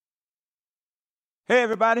Hey,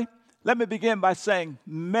 everybody. Let me begin by saying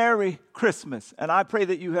Merry Christmas. And I pray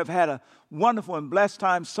that you have had a wonderful and blessed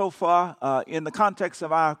time so far in the context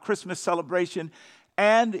of our Christmas celebration.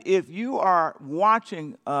 And if you are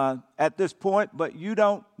watching at this point, but you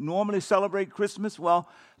don't normally celebrate Christmas, well,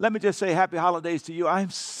 let me just say happy holidays to you.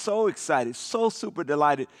 I'm so excited, so super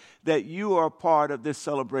delighted that you are a part of this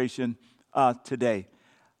celebration today.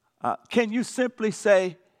 Can you simply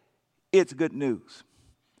say, it's good news?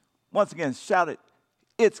 Once again, shout it.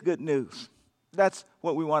 It's good news. That's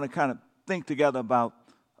what we want to kind of think together about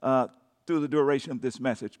through the duration of this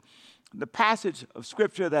message. The passage of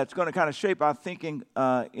Scripture that's going to kind of shape our thinking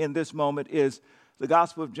in this moment is the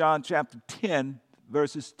Gospel of John chapter 10,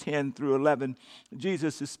 verses 10 through 11.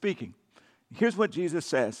 Jesus is speaking. Here's what Jesus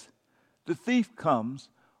says. The thief comes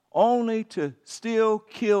only to steal,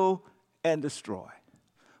 kill, and destroy.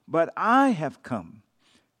 But I have come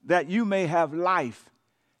that you may have life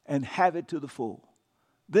and have it to the full.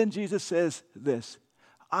 Then Jesus says this,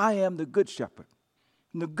 I am the good shepherd.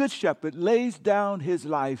 And the good shepherd lays down his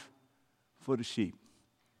life for the sheep.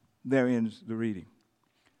 There ends the reading.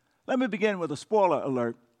 Let me begin with a spoiler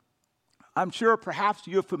alert. I'm sure perhaps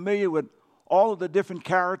you're familiar with all of the different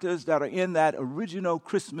characters that are in that original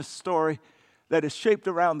Christmas story that is shaped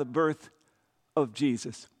around the birth of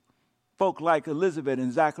Jesus. Folk like Elizabeth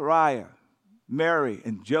and Zachariah, Mary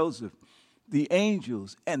and Joseph, the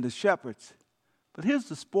angels and the shepherds. But here's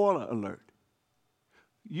the spoiler alert.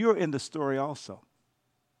 You're in the story also.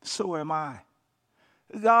 So am I.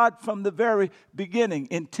 God, from the very beginning,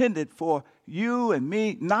 intended for you and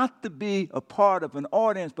me not to be a part of an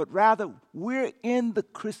audience, but rather we're in the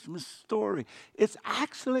Christmas story. It's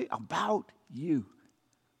actually about you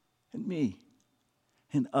and me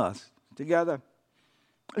and us together.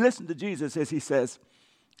 Listen to Jesus as he says,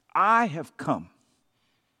 I have come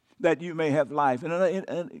that you may have life.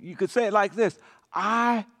 And you could say it like this,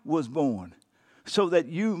 I was born so that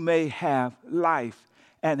you may have life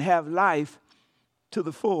and have life to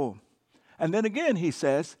the full. And then again he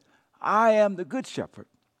says, I am the good shepherd.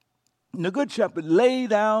 And the good shepherd laid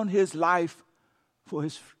down his life for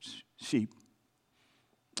his sheep.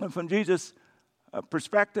 And from Jesus'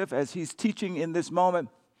 perspective, as he's teaching in this moment,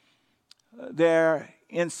 there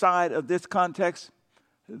inside of this context,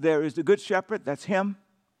 there is the good shepherd, that's him.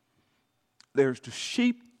 There's the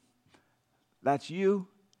sheep, that's you,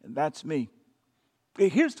 and that's me. Okay,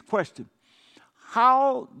 here's the question.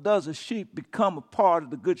 How does a sheep become a part of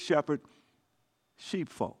the good shepherd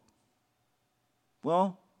sheepfold?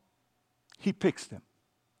 Well, he picks them.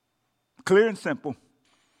 Clear and simple.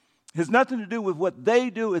 It has nothing to do with what they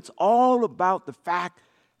do. It's all about the fact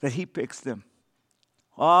that he picks them.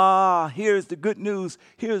 Here's the good news.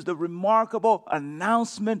 Here's the remarkable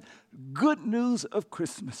announcement, good news of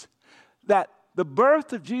Christmas. That the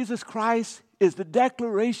birth of Jesus Christ is the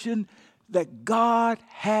declaration that God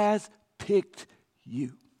has picked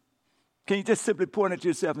you. Can you just simply point at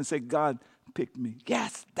yourself and say, God picked me?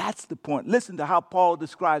 Yes, that's the point. Listen to how Paul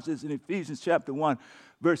describes this in Ephesians chapter 1,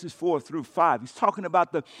 verses 4 through 5. He's talking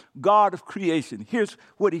about the God of creation. Here's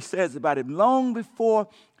what he says about him. Long before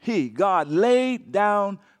God, laid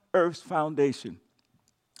down earth's foundation,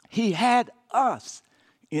 he had us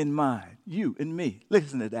in mind, you and me.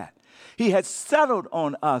 Listen to that. He had settled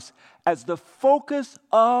on us as the focus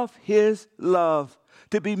of his love,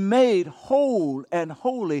 to be made whole and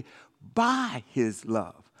holy by his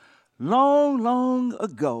love. Long, long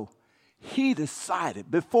ago, he decided,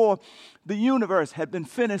 before the universe had been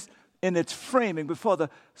finished in its framing, before the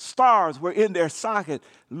stars were in their socket,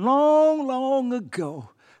 long, long ago,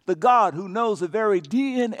 the God who knows the very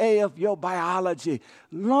DNA of your biology,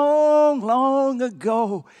 long, long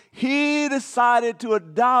ago, he decided to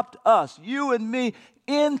adopt us, you and me,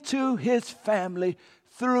 into his family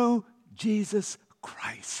through Jesus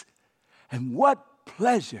Christ. And what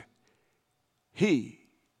pleasure he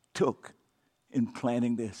took in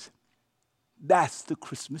planning this. That's the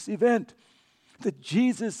Christmas event. That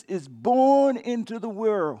Jesus is born into the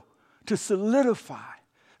world to solidify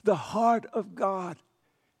the heart of God.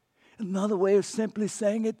 Another way of simply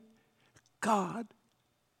saying it, God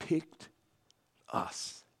picked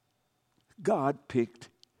us. God picked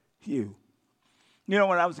you. You know,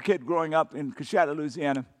 when I was a kid growing up in Coshada,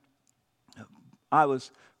 Louisiana, I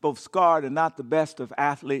was both scarred and not the best of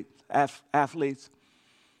athletes.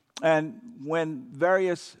 And when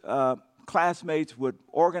various classmates would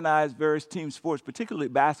organize various team sports, particularly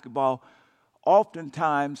basketball,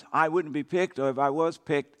 oftentimes I wouldn't be picked, or if I was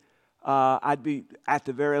picked, I'd be at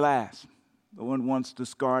the very last. The one wants the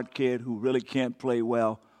scarred kid who really can't play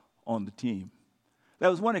well on the team. There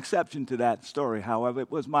was one exception to that story, however.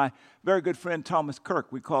 It was my very good friend Thomas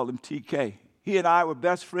Kirk. We called him TK. He and I were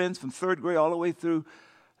best friends from third grade all the way through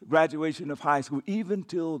graduation of high school, even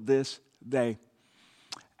till this day.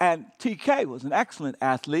 And TK was an excellent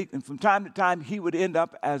athlete, and from time to time, he would end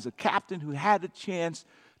up as a captain who had a chance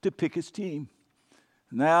to pick his team.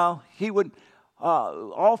 Now, he would,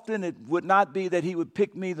 often it would not be that he would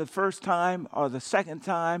pick me the first time or the second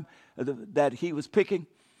time that he was picking,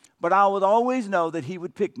 but I would always know that he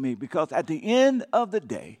would pick me because at the end of the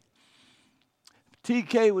day,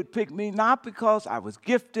 TK would pick me not because I was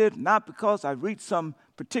gifted, not because I reached some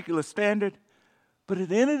particular standard, but at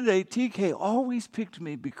the end of the day, TK always picked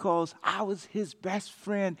me because I was his best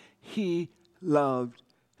friend. He loved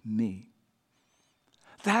me.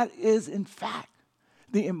 That is, in fact,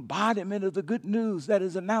 the embodiment of the good news that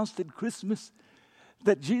is announced at Christmas,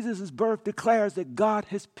 that Jesus' birth declares that God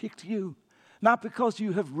has picked you. Not because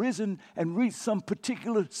you have risen and reached some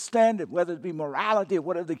particular standard, whether it be morality or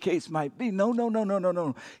whatever the case might be. No.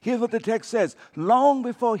 Here's what the text says. Long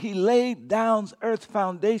before he laid down earth's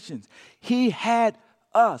foundations, he had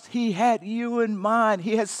us. He had you in mind.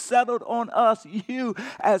 He has settled on us, you,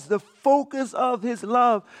 as the focus of his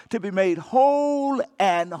love, to be made whole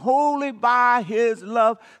and holy by his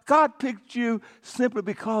love. God picked you simply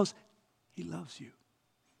because he loves you.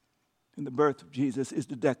 And the birth of Jesus is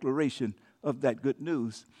the declaration of that good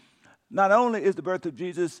news. Not only is the birth of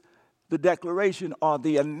Jesus the declaration or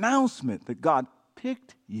the announcement that God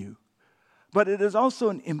picked you, but it is also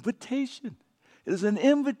an invitation. It is an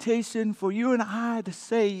invitation for you and I to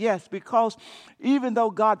say yes, because even though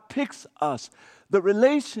God picks us, the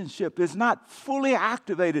relationship is not fully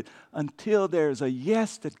activated until there's a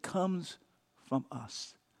yes that comes from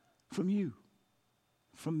us, from you,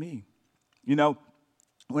 from me. You know,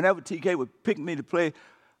 whenever TK would pick me to play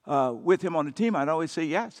with him on the team, I'd always say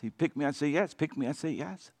yes. He'd pick me, I'd say yes. Pick me, I'd say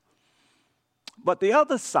yes. But the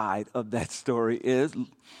other side of that story is,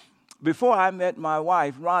 before I met my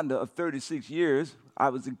wife, Rhonda, of 36 years, I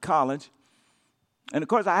was in college. And, of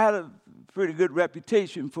course, I had a pretty good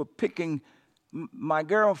reputation for picking my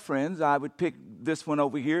girlfriends. I would pick this one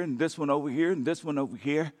over here and this one over here and this one over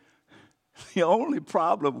here. The only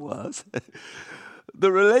problem was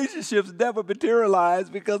the relationships never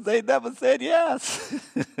materialized because they never said yes.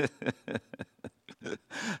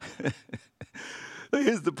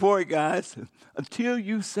 Here's the point, guys. Until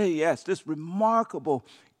you say yes, this remarkable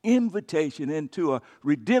invitation into a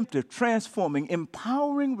redemptive, transforming,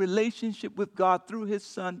 empowering relationship with God through his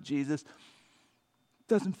son, Jesus,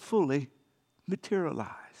 doesn't fully materialize.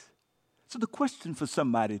 So the question for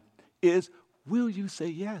somebody is, will you say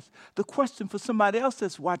yes? The question for somebody else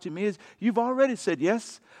that's watching me is, you've already said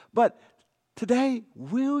yes, but today,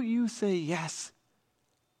 will you say yes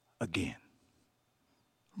again?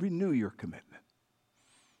 Renew your commitment.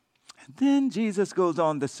 And then Jesus goes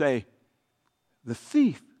on to say, the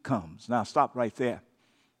thief comes. Now stop right there.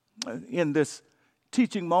 In this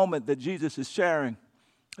teaching moment that Jesus is sharing,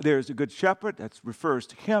 there's a good shepherd that refers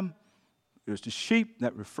to him. There's the sheep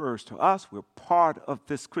that refers to us. We're part of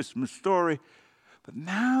this Christmas story. But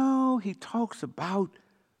now he talks about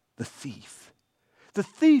the thief. The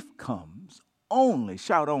thief comes only,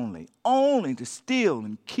 shout only to steal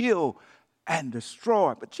and kill and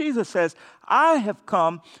destroy. But Jesus says, I have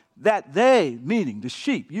come that they, meaning the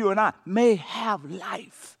sheep, you and I, may have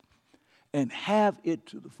life and have it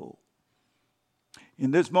to the full.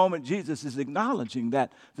 In this moment, Jesus is acknowledging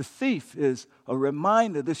that the thief is a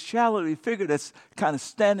reminder, this shadowy figure that's kind of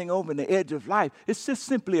standing over the edge of life. It's just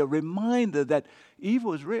simply a reminder that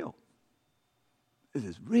evil is real. It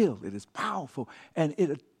is real. It is powerful. And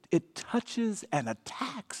it touches and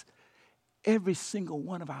attacks every single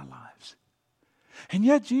one of our lives. And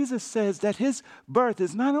yet Jesus says that his birth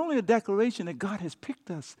is not only a declaration that God has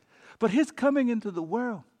picked us, but his coming into the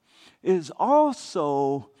world is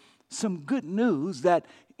also some good news that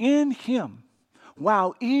in him,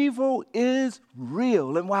 while evil is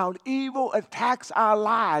real and while evil attacks our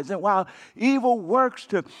lives and while evil works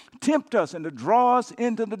to tempt us and to draw us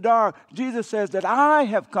into the dark, Jesus says that I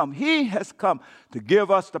have come, he has come to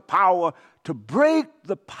give us the power to break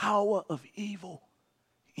the power of evil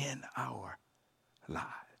in our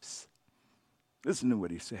lives. Listen to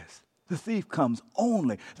what he says. The thief comes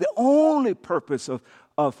only. The only purpose of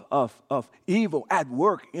evil at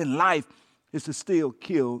work in life is to steal,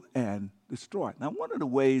 kill, and destroy. Now, one of the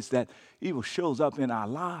ways that evil shows up in our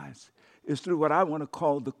lives is through what I want to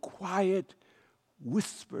call the quiet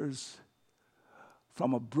whispers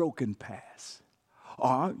from a broken past.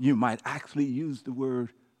 Or you might actually use the word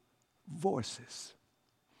voices.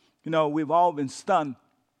 You know, we've all been stunned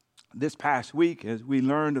this past week as we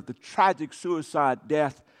learned of the tragic suicide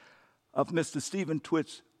death of Mr. Stephen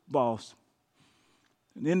Twitt's boss.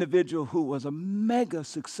 an individual who was a mega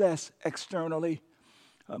success externally,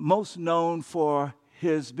 most known for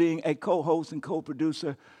his being a co-host and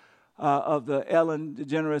co-producer of the Ellen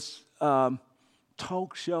DeGeneres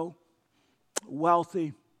talk show,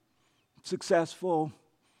 wealthy, successful.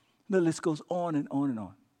 The list goes on and on and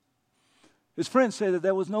on. His friends say that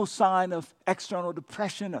there was no sign of external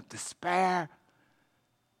depression or despair,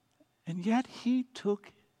 and yet he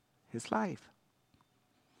took his life.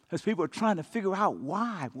 As people are trying to figure out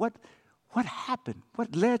why, what happened,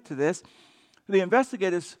 what led to this, the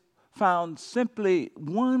investigators found simply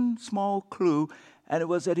one small clue, and it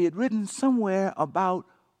was that he had written somewhere about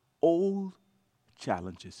old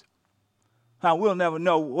challenges. Now, we'll never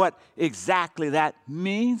know what exactly that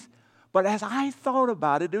means, but as I thought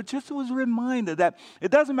about it, it just was a reminder that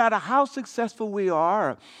it doesn't matter how successful we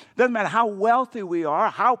are, it doesn't matter how wealthy we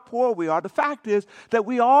are, how poor we are. The fact is that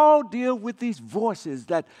we all deal with these voices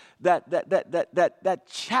that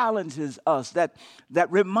challenges us,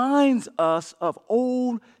 that reminds us of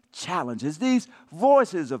old challenges. These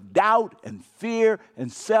voices of doubt and fear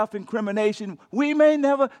and self-incrimination. We may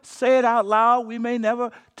never say it out loud. We may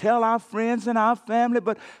never tell our friends and our family,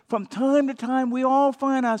 but from time to time, we all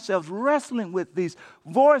find ourselves wrestling with these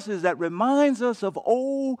voices that reminds us of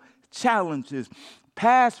old challenges,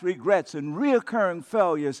 past regrets and reoccurring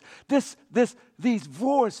failures. These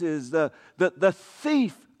voices, the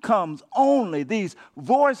thief comes only. These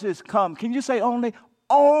voices come, can you say only?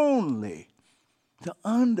 Only to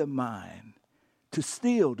undermine, to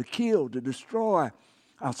steal, to kill, to destroy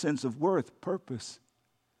our sense of worth, purpose,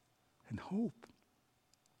 and hope.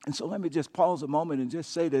 And so let me just pause a moment and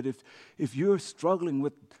just say that if you're struggling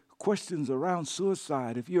with questions around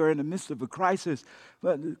suicide, if you're in the midst of a crisis,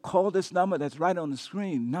 call this number that's right on the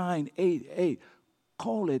screen, 988.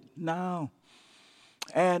 Call it now.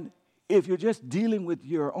 And if you're just dealing with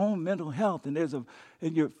your own mental health and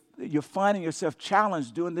you're finding yourself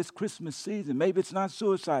challenged during this Christmas season, maybe it's not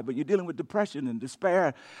suicide, but you're dealing with depression and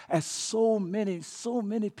despair, as so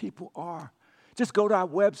many people are. Just go to our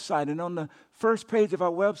website, and on the first page of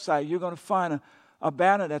our website, you're going to find a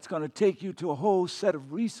banner that's going to take you to a whole set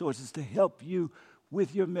of resources to help you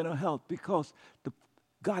with your mental health, because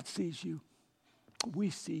God sees you. We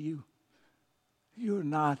see you. You're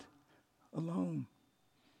not alone.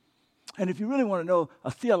 And if you really want to know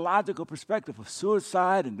a theological perspective of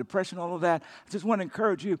suicide and depression, all of that, I just want to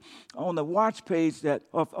encourage you on the watch page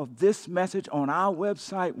of this message on our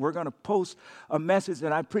website. We're going to post a message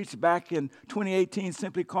that I preached back in 2018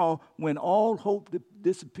 simply called When All Hope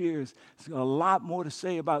Disappears. There's a lot more to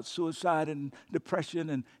say about suicide and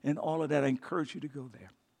depression and all of that. I encourage you to go there.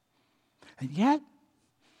 And yet,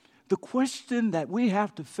 the question that we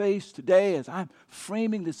have to face today as I'm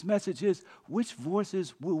framing this message is, which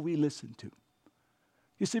voices will we listen to?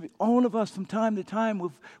 You see, all of us from time to time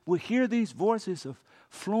will hear these voices of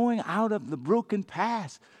flowing out of the broken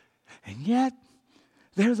past. And yet,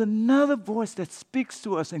 there's another voice that speaks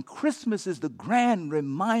to us, and Christmas is the grand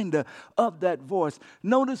reminder of that voice.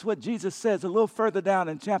 Notice what Jesus says a little further down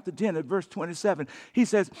in chapter 10 at verse 27. He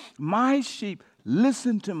says, "My sheep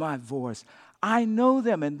listen to my voice. I know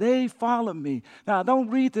them and they follow me." Now,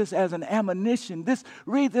 don't read this as an admonition.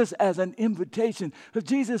 Read this as an invitation. Because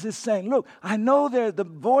Jesus is saying, look, I know there are the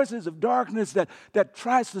voices of darkness that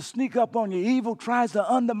tries to sneak up on you. Evil tries to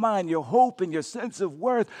undermine your hope and your sense of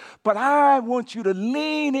worth. But I want you to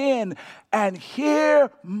lean in and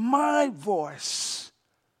hear my voice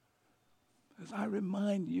as I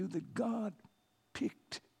remind you that God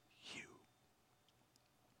picked you.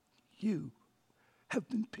 You have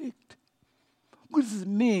been picked. What does it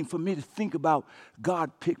mean for me to think about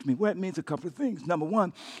God picked me? Well, it means a couple of things. Number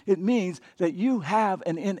one, it means that you have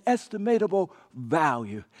an inestimable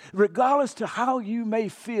value. Regardless to how you may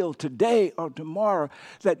feel today or tomorrow,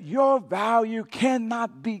 that your value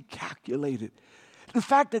cannot be calculated. The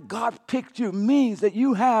fact that God picked you means that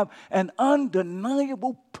you have an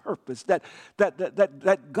undeniable purpose, that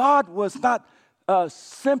God was not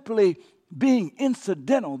simply being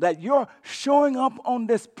incidental, that your showing up on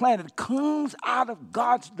this planet comes out of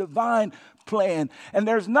God's divine plan. And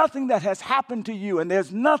there's nothing that has happened to you, and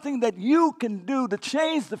there's nothing that you can do to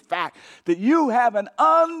change the fact that you have an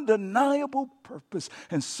undeniable purpose.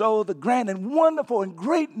 And so the grand and wonderful and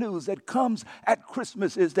great news that comes at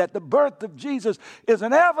Christmas is that the birth of Jesus is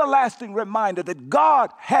an everlasting reminder that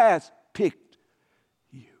God has picked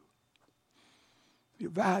you.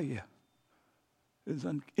 Your value is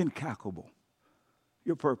incalculable.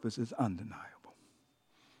 Your purpose is undeniable.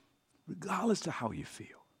 Regardless to how you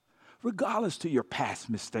feel, regardless to your past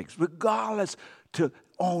mistakes, regardless to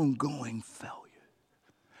ongoing failure,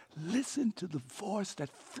 listen to the voice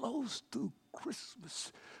that flows through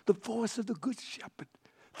Christmas, the voice of the Good Shepherd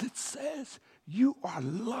that says you are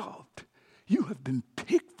loved. You have been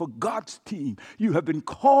picked for God's team. You have been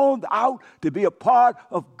called out to be a part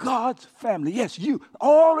of God's family. Yes, you,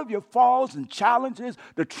 all of your falls and challenges,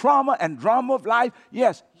 the trauma and drama of life,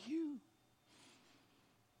 yes, you.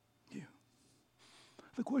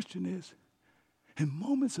 The question is, in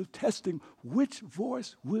moments of testing, which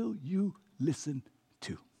voice will you listen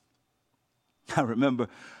to? I remember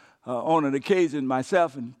on an occasion,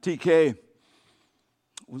 myself and TK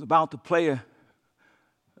was about to play a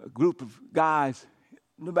group of guys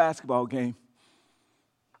in a basketball game.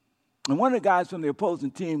 And one of the guys from the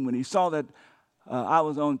opposing team, when he saw that I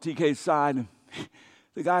was on TK's side,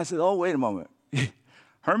 the guy said, oh, wait a moment.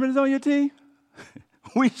 Hurmon is on your team?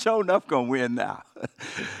 We sure enough going to win now.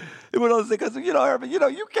 It was because, Hurmon,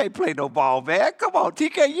 you can't play no ball, man. Come on,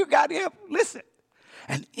 TK, you got him. Listen.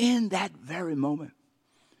 And in that very moment,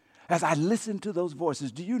 as I listened to those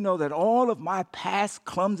voices, do you know that all of my past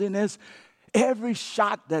clumsiness, every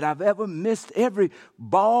shot that I've ever missed, every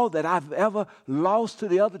ball that I've ever lost to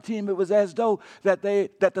the other team, it was as though that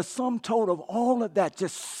the sum total of all of that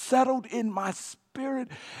just settled in my spirit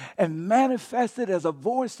and manifested as a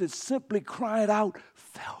voice that simply cried out,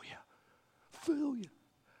 failure.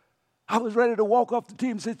 I was ready to walk off the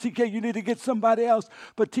team and say, TK, you need to get somebody else.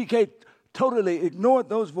 But TK totally ignored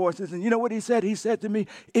those voices. And you know what he said? He said to me,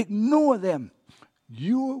 ignore them.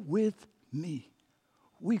 You're with me.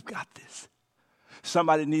 We've got this.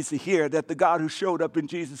 Somebody needs to hear that the God who showed up in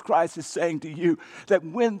Jesus Christ is saying to you that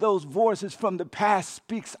when those voices from the past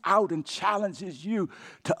speaks out and challenges you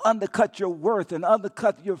to undercut your worth and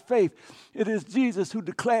undercut your faith, it is Jesus who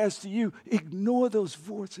declares to you, ignore those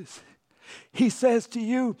voices. He says to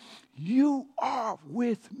you, you are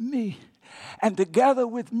with me, and together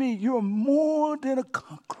with me, you're more than a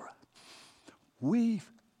conqueror. We've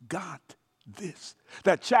got this.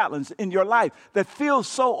 That challenge in your life that feels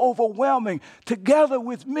so overwhelming, together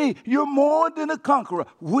with me, you're more than a conqueror.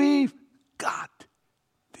 We've got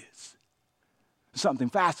this. Something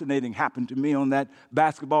fascinating happened to me on that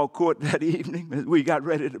basketball court that evening as we got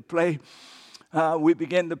ready to play. We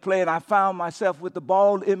began to play, and I found myself with the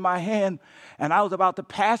ball in my hand, and I was about to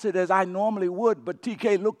pass it as I normally would, but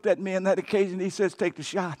TK looked at me on that occasion. He says, take the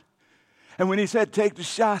shot. And when he said, take the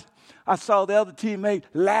shot, I saw the other teammate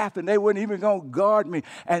laugh, and they weren't even going to guard me.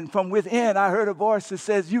 And from within, I heard a voice that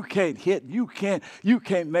says, you can't hit, you can't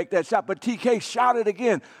make that shot. But TK shouted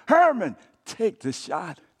again, Hurmon, take the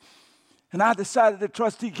shot. And I decided to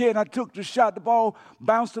trust TK, and I took the shot. The ball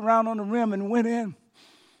bounced around on the rim and went in.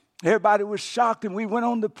 Everybody was shocked, and we went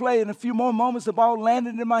on to play. In a few more moments, the ball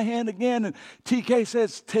landed in my hand again, and TK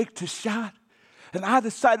says, take the shot. And I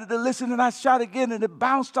decided to listen, and I shot again, and it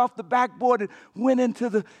bounced off the backboard and went into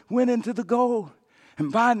the goal.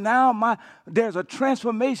 And by now, there's a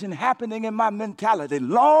transformation happening in my mentality.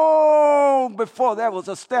 Long before there was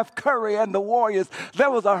a Steph Curry and the Warriors, there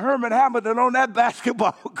was a Hurmon Hamilton on that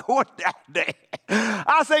basketball court that day.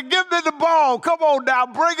 I said, give me the ball. Come on now,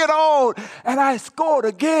 bring it on. And I scored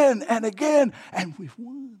again and again, and we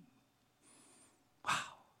won. Wow,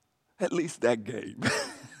 at least that game.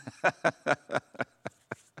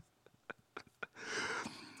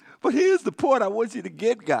 But here's the point I want you to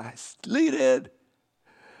get, guys. Lead in.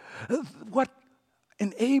 What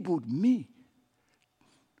enabled me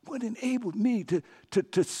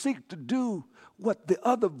to seek to do what the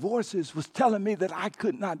other voices was telling me that I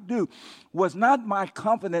could not do was not my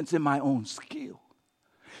confidence in my own skill.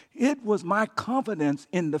 It was my confidence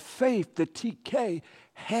in the faith that TK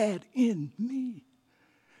had in me.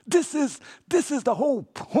 This is the whole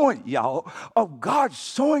point, y'all, of God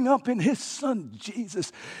showing up in his son,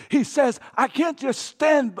 Jesus. He says, I can't just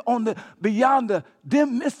stand beyond the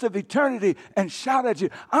dim mist of eternity and shout at you.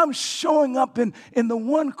 I'm showing up in the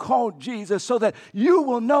one called Jesus so that you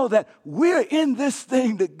will know that we're in this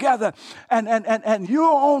thing together and you're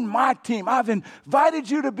on my team. I've invited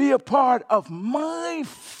you to be a part of my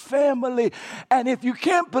family. And if you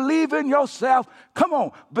can't believe in yourself, come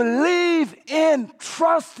on, believe in,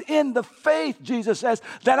 trust in the faith, Jesus says,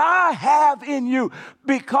 that I have in you,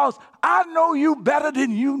 because I know you better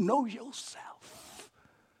than you know yourself.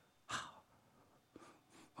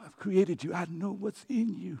 I've created you. I know what's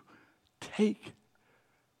in you. Take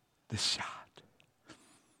the shot.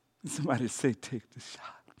 Somebody say, take the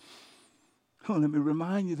shot. Oh, let me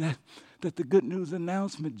remind you that the good news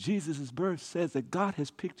announcement, Jesus' birth, says that God has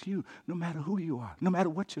picked you no matter who you are, no matter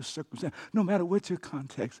what your circumstance, no matter what your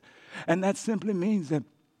context. And that simply means that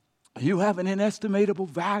you have an inestimable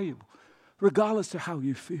value regardless of how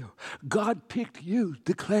you feel. God picked you,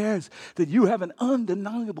 declares that you have an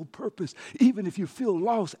undeniable purpose, even if you feel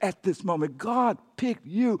lost at this moment. God picked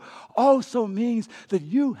you also means that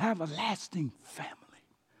you have a lasting family.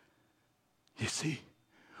 You see,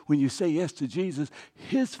 when you say yes to Jesus,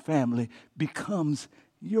 his family becomes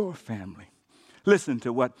your family. Listen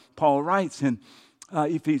to what Paul writes in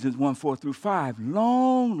Ephesians 1:4-5.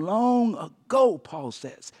 Long ago, Paul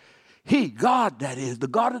says, he, God that is, the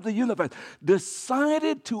God of the universe,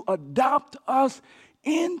 decided to adopt us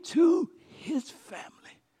into his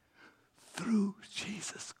family through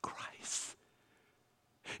Jesus Christ.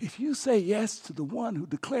 If you say yes to the one who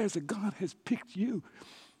declares that God has picked you,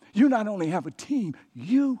 you not only have a team,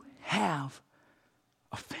 you have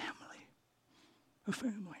a family. A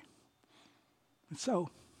family. And so,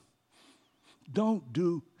 don't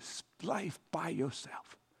do life by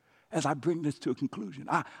yourself. As I bring this to a conclusion,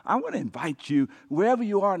 I want to invite you, wherever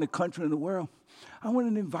you are in the country and the world, I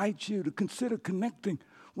want to invite you to consider connecting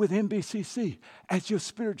with NBCC as your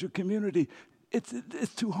spiritual community.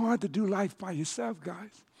 It's too hard to do life by yourself,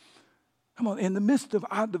 guys. Come on, in the midst of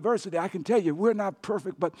our diversity, I can tell you, we're not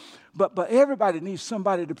perfect, but everybody needs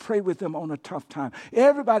somebody to pray with them on a tough time.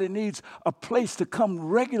 Everybody needs a place to come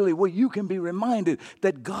regularly where you can be reminded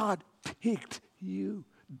that God picked you.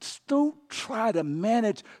 Don't try to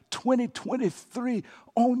manage 2023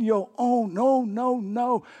 on your own.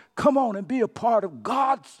 No. Come on and be a part of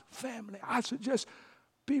God's family. I suggest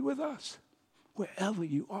be with us wherever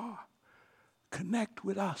you are. Connect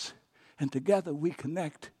with us, and together we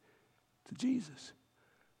connect to Jesus,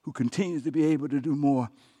 who continues to be able to do more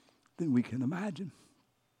than we can imagine.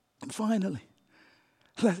 And finally,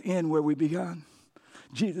 let's end where we began.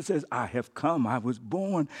 Jesus says, I have come, I was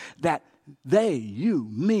born, that they, you,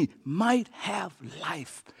 me, might have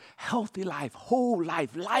life, healthy life, whole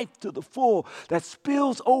life, life to the full that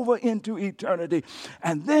spills over into eternity.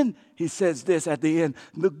 And then he says this at the end,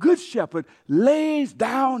 the good shepherd lays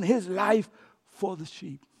down his life for the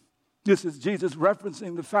sheep. This is Jesus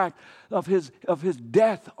referencing the fact of his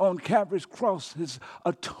death on Calvary's cross, his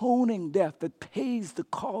atoning death that pays the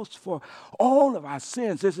cost for all of our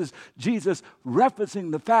sins. This is Jesus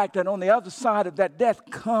referencing the fact that on the other side of that death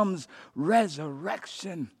comes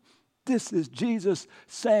resurrection. This is Jesus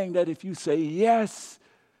saying that if you say yes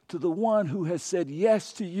to the one who has said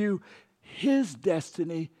yes to you, his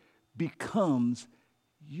destiny becomes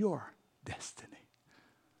your destiny.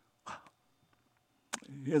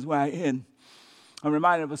 Here's where I end. I'm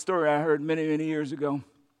reminded of a story I heard many years ago.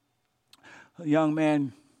 A young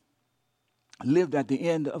man lived at the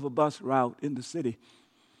end of a bus route in the city.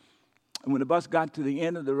 And when the bus got to the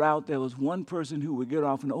end of the route, there was one person who would get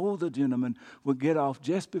off, an older gentleman would get off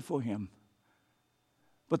just before him.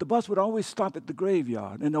 But the bus would always stop at the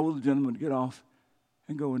graveyard, and the older gentleman would get off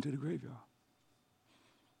and go into the graveyard.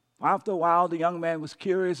 After a while, the young man was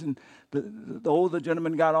curious, and the older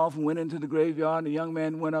gentleman got off and went into the graveyard, and the young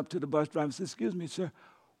man went up to the bus driver and said, excuse me, sir,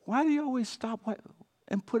 why do you always stop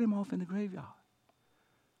and put him off in the graveyard?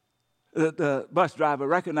 The bus driver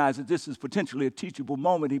recognized that this is potentially a teachable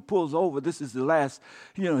moment. He pulls over. This is the last,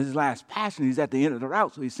 his last passion. He's at the end of the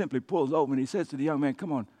route, so he simply pulls over, and he says to the young man,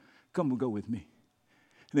 come and go with me.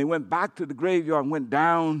 And they went back to the graveyard and went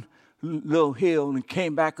down a little hill and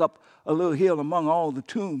came back up a little hill among all the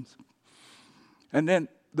tombs. And then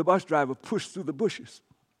the bus driver pushed through the bushes.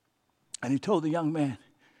 And he told the young man,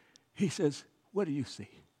 he says, what do you see?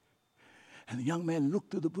 And the young man looked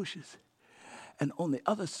through the bushes. And on the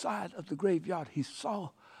other side of the graveyard, he saw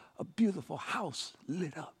a beautiful house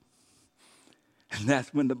lit up. And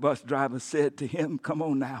that's when the bus driver said to him, come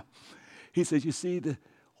on now. He says, you see, the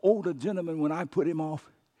older gentleman, when I put him off,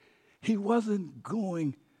 he wasn't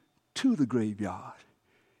going to the graveyard.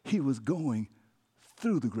 He was going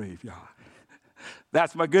through the graveyard.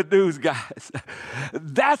 That's my good news, guys.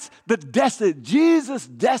 That's the destiny. Jesus'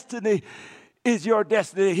 destiny is your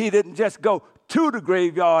destiny. He didn't just go to the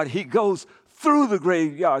graveyard. He goes through the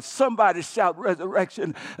graveyard. Somebody shout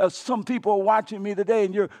resurrection. Some people are watching me today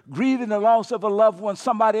and you're grieving the loss of a loved one.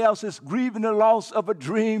 Somebody else is grieving the loss of a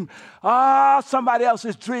dream. Somebody else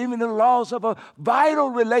is dreaming the loss of a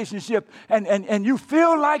vital relationship. And you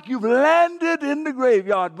feel like you've landed in the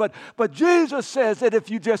graveyard. But Jesus says that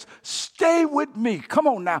if you just stay with me, come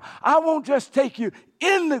on now, I won't just take you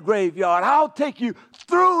in the graveyard. I'll take you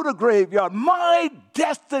through the graveyard. My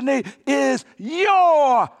destiny is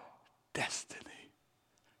your destiny.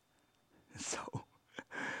 And so,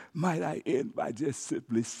 might I end by just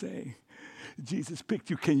simply saying, Jesus picked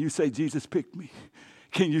you. Can you say, Jesus picked me?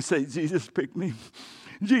 Can you say, Jesus picked me?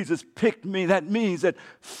 Jesus picked me. That means that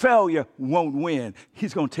failure won't win.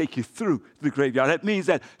 He's going to take you through the graveyard. That means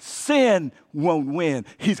that sin won't win.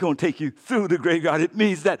 He's going to take you through the graveyard. It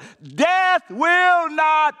means that death will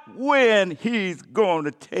not win. He's going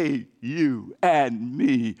to take you and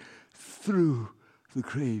me through the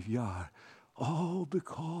graveyard. All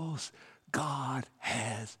because God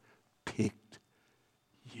has picked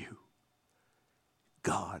you.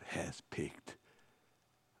 God has picked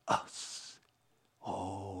us.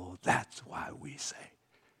 Oh, that's why we say,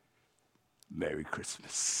 Merry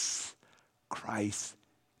Christmas. Christ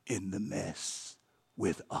in the mess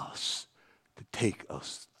with us to take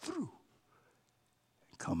us through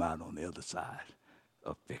and come out on the other side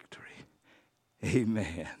of victory.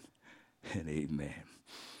 Amen and amen.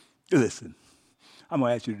 Listen, I'm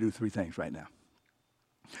going to ask you to do three things right now.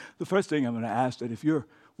 The first thing I'm going to ask that if you're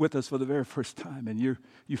with us for the very first time and you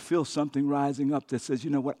feel something rising up that says, you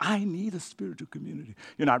know what, I need a spiritual community.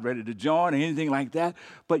 You're not ready to join or anything like that,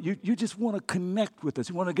 but you just want to connect with us.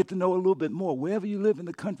 You want to get to know a little bit more. Wherever you live in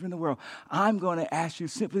the country and the world, I'm going to ask you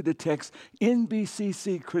simply to text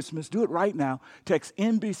NBCC Christmas. Do it right now. Text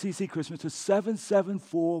NBCC Christmas to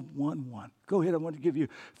 77411. Go ahead. I want to give you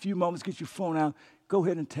a few moments. Get your phone out. Go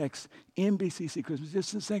ahead and text NBCC Christmas.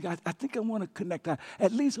 Just saying, I think I want to connect.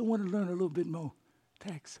 At least I want to learn a little bit more.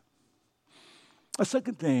 Text. A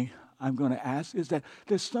second thing I'm going to ask is that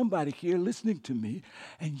there's somebody here listening to me,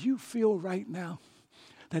 and you feel right now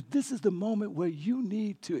that this is the moment where you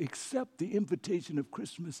need to accept the invitation of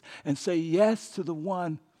Christmas and say yes to the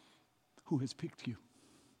one who has picked you.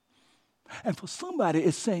 And for somebody,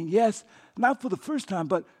 it's saying yes, not for the first time,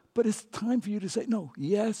 but it's time for you to say no,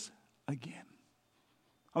 yes again.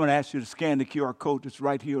 I'm going to ask you to scan the QR code that's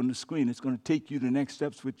right here on the screen. It's going to take you to the next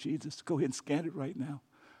steps with Jesus. Go ahead and scan it right now.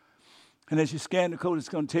 And as you scan the code, it's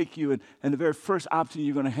going to take you, and the very first option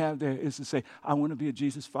you're going to have there is to say, I want to be a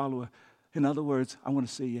Jesus follower. In other words, I want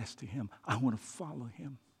to say yes to him. I want to follow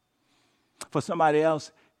him. For somebody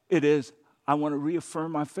else, it is, I want to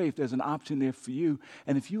reaffirm my faith. There's an option there for you.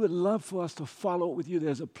 And if you would love for us to follow up with you,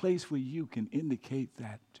 there's a place where you can indicate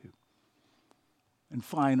that too. And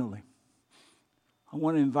finally, I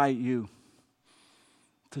want to invite you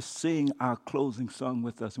to sing our closing song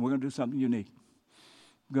with us. And we're going to do something unique.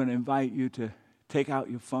 I'm going to invite you to take out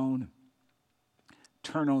your phone,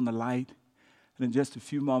 turn on the light, and in just a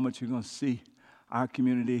few moments, you're going to see our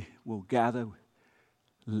community will gather,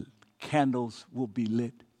 candles will be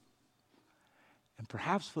lit. And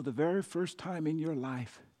perhaps for the very first time in your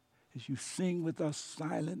life, as you sing with us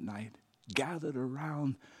Silent Night, gathered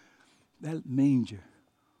around that manger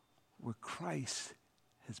where Christ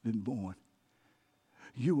has been born,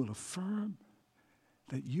 you will affirm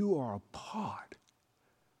that you are a part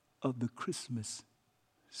of the Christmas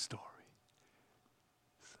story.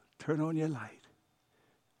 So turn on your light.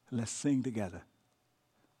 Let's sing together.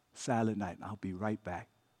 Silent Night. I'll be right back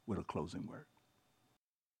with a closing word.